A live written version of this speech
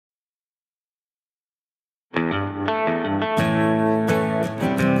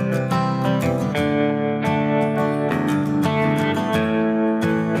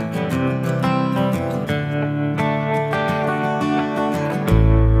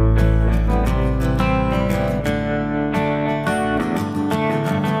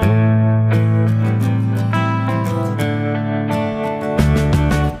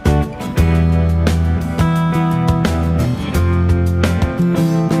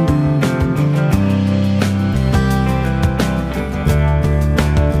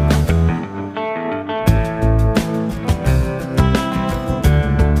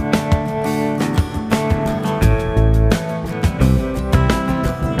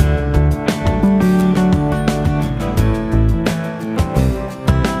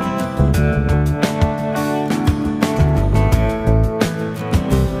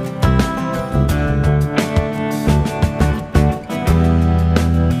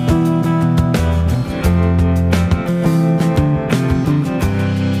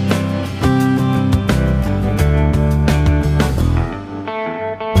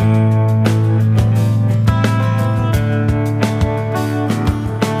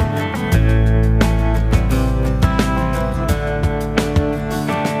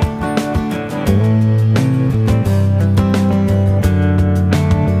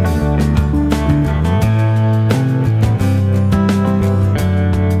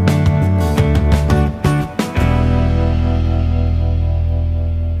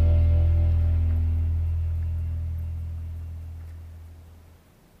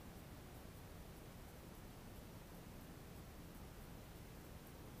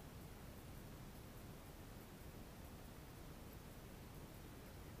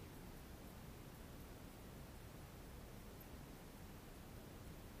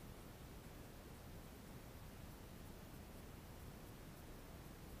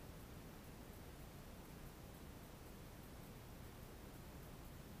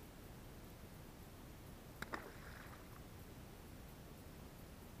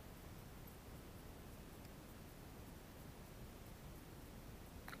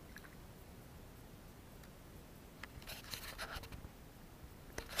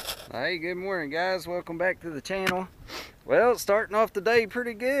Hey, good morning guys, welcome back to the channel. Well, it's starting off the day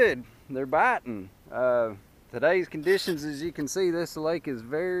pretty good. They're biting. Today's conditions, as you can see, this lake is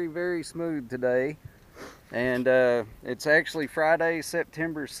very smooth today, and it's actually Friday,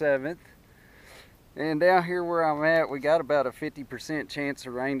 September 7th, and down here where I'm at, we got about a 50% chance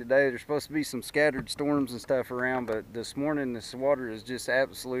of rain today. There's supposed to be some scattered storms and stuff around, but this morning this water is just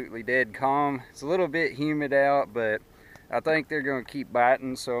absolutely dead calm. It's a little bit humid out, but I think they're going to keep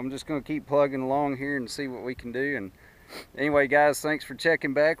biting, so I'm just going to keep plugging along here and see what we can do. And anyway, guys, thanks for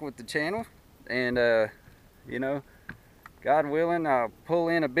checking back with the channel. And, you know, God willing, I'll pull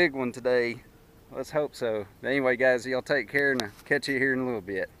in a big one today. Let's hope so. But anyway, guys, y'all take care, and I'll catch you here in a little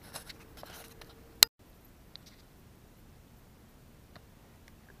bit.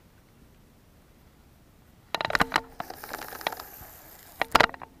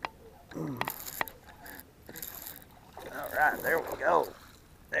 Alright, there we go.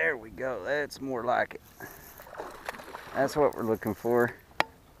 There we go. That's more like it. That's what we're looking for.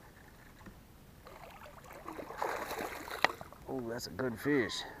 Oh, that's a good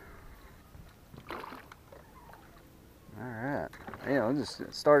fish. Alright. Yeah, I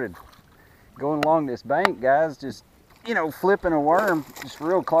just started going along this bank, guys. Just, you know, flipping a worm just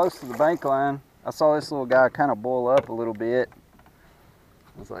real close to the bank line. I saw this little guy kind of boil up a little bit.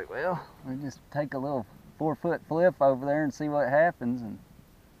 I was like, well, we just take a little 4-foot flip over there and see what happens. And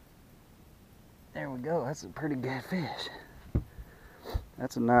there we go. That's a pretty good fish.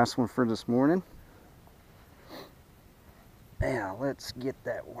 That's a nice one for this morning. Now let's get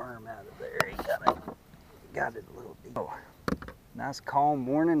that worm out of there. He got it a little deep. Oh, nice calm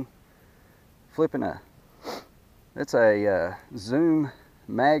morning. Flipping that's a Zoom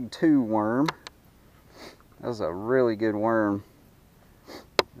Mag 2 worm. That was a really good worm.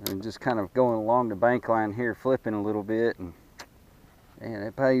 And just kind of going along the bank line here, flipping a little bit, and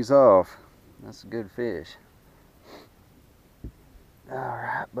it pays off. That's a good fish. All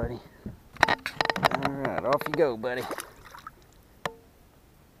right, buddy. All right, off you go, buddy.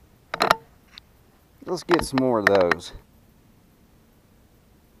 Let's get some more of those.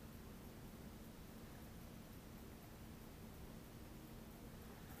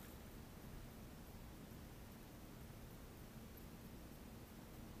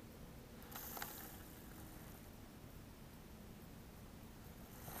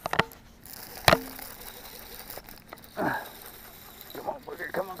 Come on,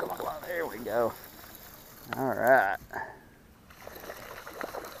 booger, come on. There we go. All right.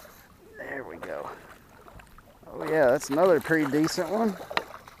 There we go. Oh yeah, that's another pretty decent one.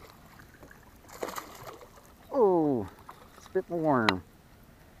 Oh, spit my worm.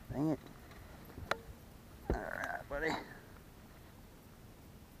 Dang it. All right, buddy.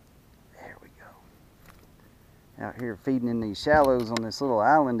 There we go. Out here feeding in these shallows on this little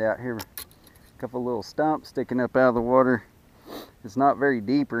island out here. A couple little stumps sticking up out of the water. It's not very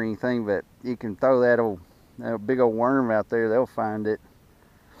deep or anything, but you can throw that big old worm out there, they'll find it.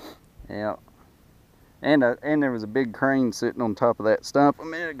 Yeah. And there was a big crane sitting on top of that stump a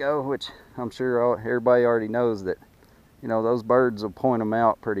minute ago, which I'm sure everybody already knows that, you know, those birds will point them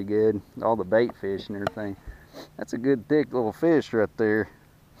out pretty good, all the bait fish and everything. That's a good thick little fish right there.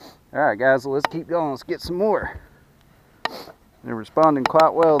 All right, guys, well, let's keep going. Let's get some more. They're responding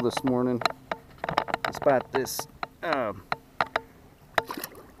quite well this morning, despite this,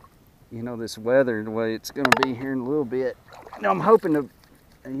 you know, this weather, the way it's going to be here in a little bit. Now, I'm hoping to,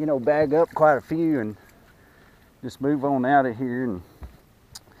 you know, bag up quite a few and just move on out of here.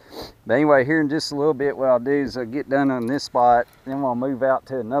 But anyway, here in just a little bit, what I'll do is I'll get done on this spot, then I'll move out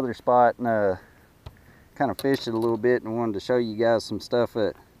to another spot and kind of fish it a little bit, and wanted to show you guys some stuff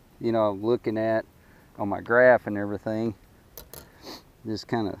that, you know, I'm looking at on my graph and everything. Just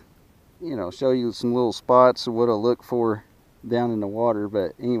kind of, you know, show you some little spots of what I look for down in the water.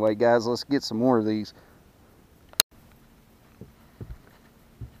 But anyway, guys, let's get some more of these.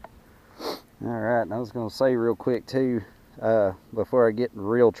 All right, and I was going to say real quick too, before I get in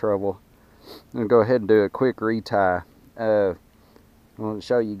real trouble, I'm going to go ahead and do a quick retie. I want to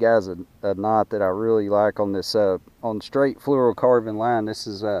show you guys a knot that I really like on this, on straight fluorocarbon line. This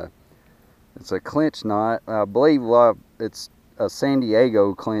is it's a clinch knot. I believe it's a San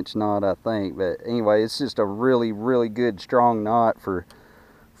Diego clinch knot, I think. But anyway, it's just a really good strong knot for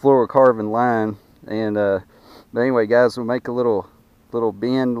fluorocarbon line. And but anyway, guys, we'll make a little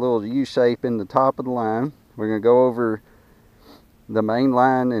bend, little U shape in the top of the line. We're going to go over the main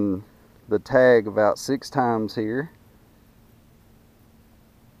line and the tag about 6 times here.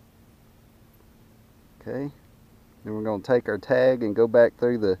 Okay, then we're going to take our tag and go back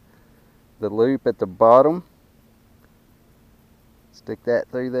through the loop at the bottom. Stick that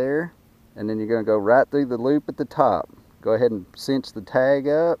through there, and then you're going to go right through the loop at the top. Go ahead and cinch the tag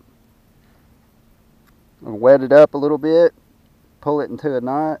up. And wet it up a little bit, pull it into a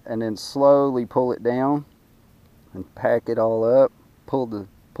knot, and then slowly pull it down and pack it all up. Pull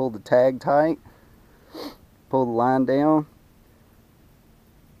the tag tight, pull the line down.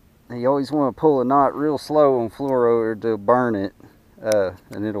 And you always want to pull a knot real slow on fluoro or to burn it,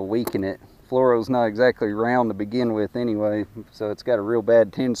 and it'll weaken it. Fluoro's not exactly round to begin with anyway, so it's got a real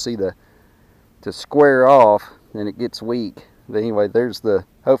bad tendency to square off, and it gets weak. But anyway, there's the,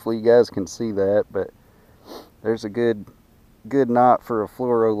 hopefully you guys can see that, but there's a good knot for a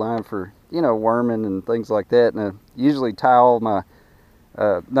fluoro line for, you know, worming and things like that. And I usually tie all my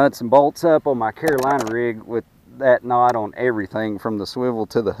nuts and bolts up on my Carolina rig with that knot on everything from the swivel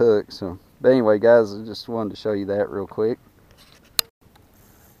to the hook. So, but anyway guys, I just wanted to show you that real quick.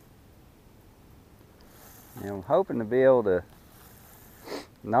 And I'm hoping to be able to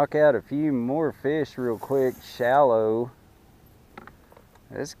knock out a few more fish real quick, shallow.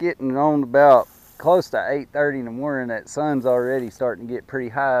 It's getting on about close to 8:30 in the morning. That sun's already starting to get pretty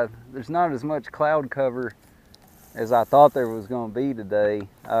high. There's not as much cloud cover as I thought there was going to be today.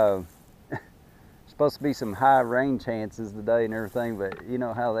 Supposed to be some high rain chances today and everything, but you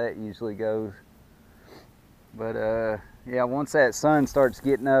know how that usually goes. But yeah, once that sun starts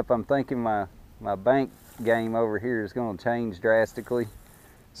getting up, I'm thinking my bank game over here is going to change drastically.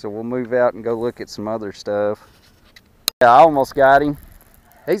 So we'll move out and go look at some other stuff. Yeah, I almost got him.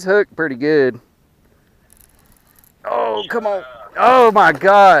 He's hooked pretty good. Oh, come on. Oh my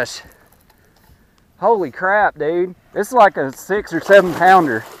gosh. Holy crap, dude. This is like a 6 or 7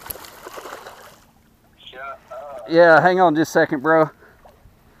 pounder. Yeah, hang on just a second, bro.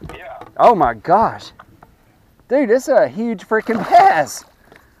 Yeah. Oh my gosh. Dude, this is a huge freaking bass.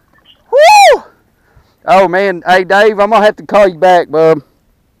 Woo! Oh man, hey Dave, I'm gonna have to call you back, bub.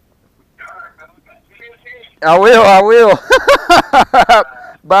 I will.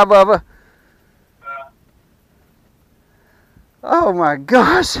 Bye, Bubba. Oh my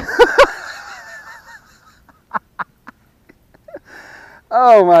gosh.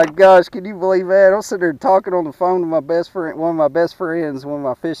 Oh my gosh, can you believe that? I'm sitting there talking on the phone to my best friend, one of my best friends, one of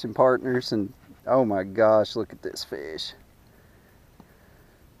my fishing partners, and oh my gosh, look at this fish.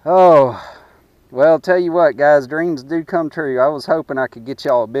 Oh, well, tell you what, guys, dreams do come true. I was hoping I could get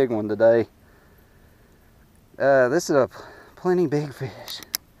y'all a big one today. This is a plenty big fish.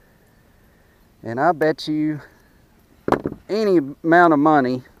 And I bet you any amount of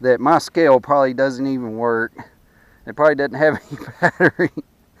money that my scale probably doesn't even work. It probably doesn't have any battery.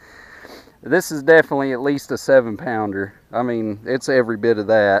 This is definitely at least a 7 pounder. I mean, it's every bit of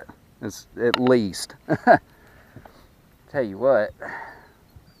that. It's at least. Tell you what.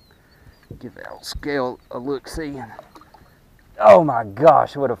 Give that old scale a look-see. Oh my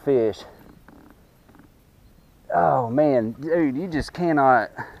gosh, what a fish. Oh man, dude, you just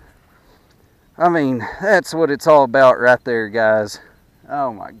cannot. I mean, that's what it's all about right there, guys.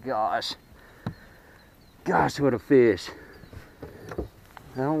 Oh my gosh. Gosh, what a fish.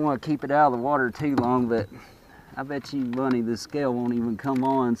 I don't want to keep it out of the water too long, but I bet you money the scale won't even come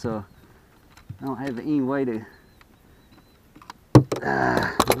on, so I don't have any way to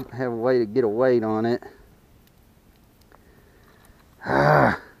have a way to get a weight on it.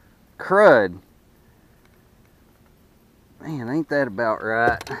 Crud. Man, ain't that about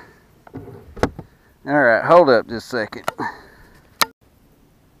right? Alright, hold up just a second.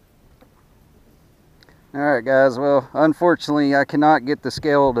 Alright guys, well, unfortunately I cannot get the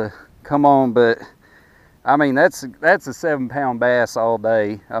scale to come on, but I mean, that's a 7 pound bass all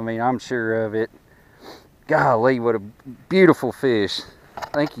day. I mean, I'm sure of it. Golly, what a beautiful fish.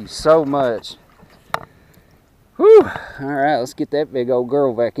 Thank you so much. Whew. Alright, let's get that big old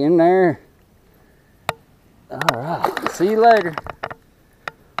girl back in there. Alright, see you later.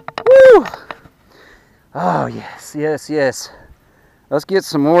 Woo! Oh, yes, yes, yes. Let's get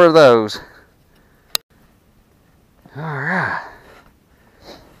some more of those. Alright.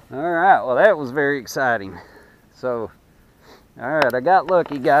 Alright, well that was very exciting. So, alright, I got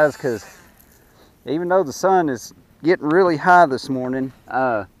lucky guys, because even though the sun is getting really high this morning,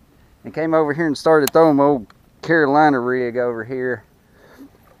 I came over here and started throwing my old Carolina rig over here.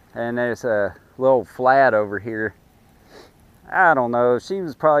 And there's a little flat over here. I don't know, she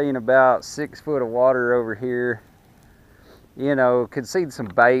was probably in about 6 foot of water over here. You know, could see some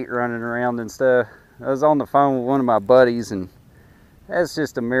bait running around and stuff. I was on the phone with one of my buddies, and that's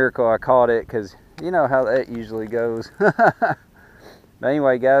just a miracle I caught it, because you know how that usually goes. But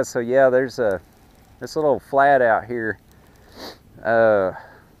anyway guys, so yeah, there's this little flat out here.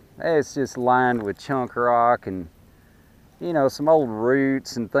 It's just lined with chunk rock and you know, some old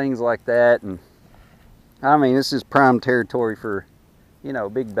roots and things like that. And I mean, this is prime territory for, you know,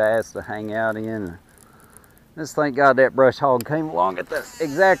 big bass to hang out in. Just thank God that brush hog came along at the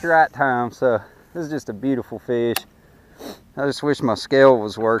exact right time. So this is just a beautiful fish. I just wish my scale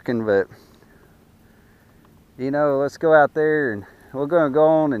was working, but you know, let's go out there and we're gonna go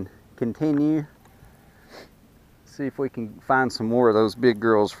on and continue. See if we can find some more of those big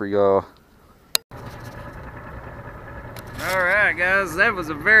girls for y'all. Alright guys, that was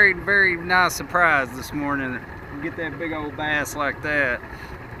a very, very nice surprise this morning. Get that big old bass like that.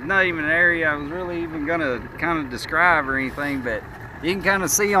 Not even an area I was really even gonna kind of describe or anything, but you can kind of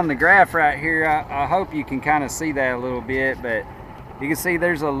see on the graph right here. I hope you can kind of see that a little bit, but you can see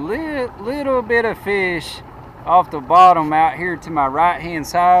there's a little bit of fish off the bottom out here to my right hand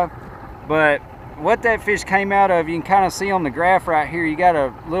side. But what that fish came out of, you can kind of see on the graph right here. You got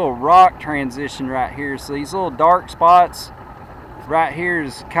a little rock transition right here, so these little dark spots right here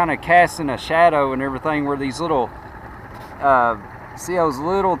is kind of casting a shadow and everything, where these little see those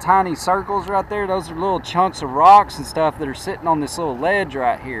little tiny circles right there? Those are little chunks of rocks and stuff that are sitting on this little ledge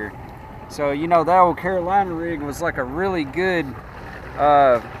right here. So, you know, that old Carolina rig was like a really good,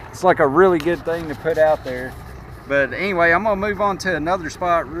 it's like a really good thing to put out there. But anyway, I'm gonna move on to another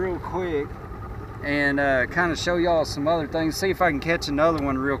spot real quick and kind of show y'all some other things. See if I can catch another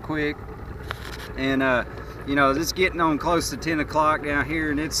one real quick. And you know, it's getting on close to 10 o'clock down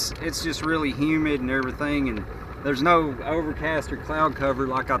here, and it's just really humid and everything, and there's no overcast or cloud cover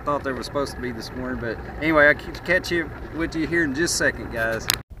like I thought there was supposed to be this morning. But anyway, I'll catch you with you here in just a second, guys.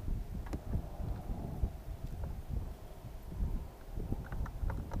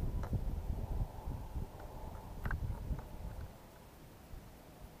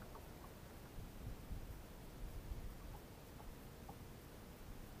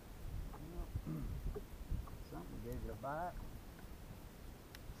 Something gave you a bite.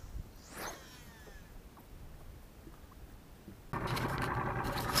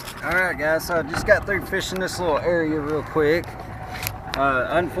 Alright guys, so I just got through fishing this little area real quick.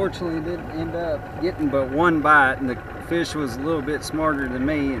 Unfortunately didn't end up getting but one bite, and the fish was a little bit smarter than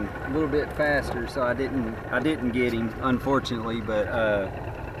me and a little bit faster, so I didn't get him, unfortunately. But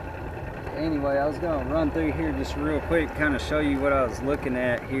anyway, I was gonna run through here just real quick, kind of show you what I was looking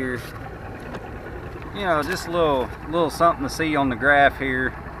at here. You know, just a little something to see on the graph here.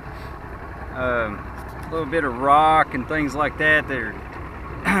 A little bit of rock and things like that. They're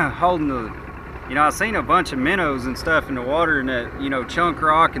holding the, you know, I've seen a bunch of minnows and stuff in the water, and that, you know, chunk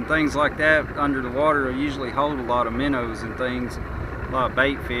rock and things like that under the water will usually hold a lot of minnows and things, a lot of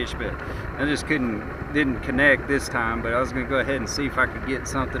bait fish, but I just didn't connect this time. But I was gonna go ahead and see if I could get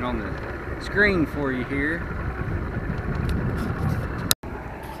something on the screen for you here.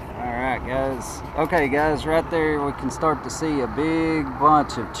 Alright guys, okay guys, right there we can start to see a big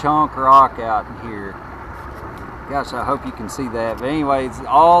bunch of chunk rock out in here. Gosh, I hope you can see that. But anyways,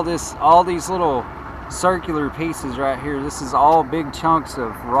 all these little circular pieces right here, this is all big chunks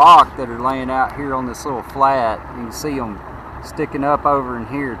of rock that are laying out here on this little flat. You can see them sticking up over in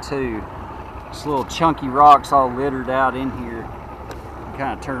here too. Just little chunky rocks all littered out in here.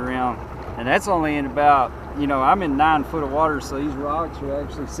 Kind of turn around, and that's only in about, you know, I'm in 9 foot of water, so these rocks are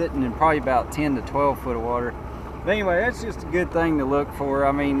actually sitting in probably about 10 to 12 foot of water. But anyway, that's just a good thing to look for.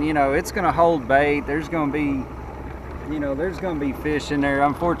 I mean, you know, it's gonna hold bait. There's gonna be, you know, there's gonna be fish in there.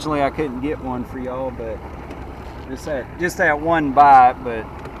 Unfortunately, I couldn't get one for y'all, but just that one bite. But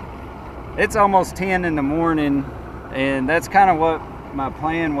it's almost 10 in the morning, and that's kind of what my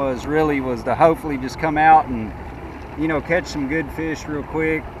plan was, really, was to hopefully just come out and, you know, catch some good fish real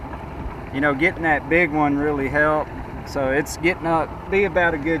quick. You know, getting that big one really helped. So it's getting up, be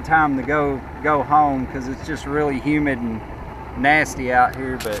about a good time to go home, because it's just really humid and nasty out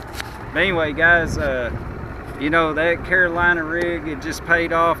here. But anyway guys, you know, that Carolina rig, it just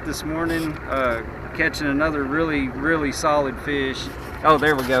paid off this morning, catching another really solid fish. Oh,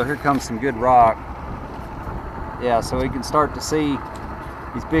 there we go, here comes some good rock. Yeah, so we can start to see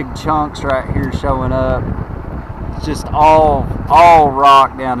these big chunks right here showing up. It's just all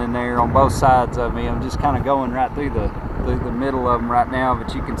rock down in there on both sides of me. I'm just kind of going right through the middle of them right now,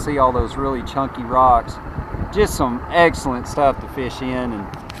 but you can see all those really chunky rocks. Just some excellent stuff to fish in. And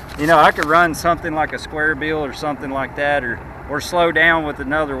you know, I could run something like a square bill or something like that, or slow down with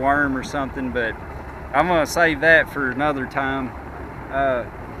another worm or something, but I'm gonna save that for another time.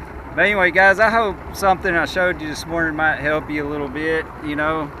 But anyway guys, I hope something I showed you this morning might help you a little bit. You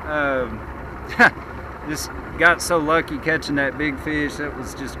know, just got so lucky catching that big fish. That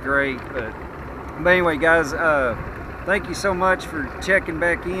was just great. But anyway guys, thank you so much for checking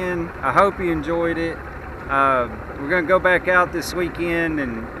back in. I hope you enjoyed it. We're gonna go back out this weekend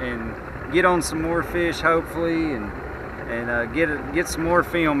and get on some more fish, hopefully, and get some more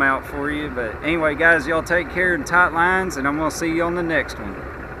film out for you. But anyway, guys, y'all take care and tight lines, and I'm gonna see you on the next one.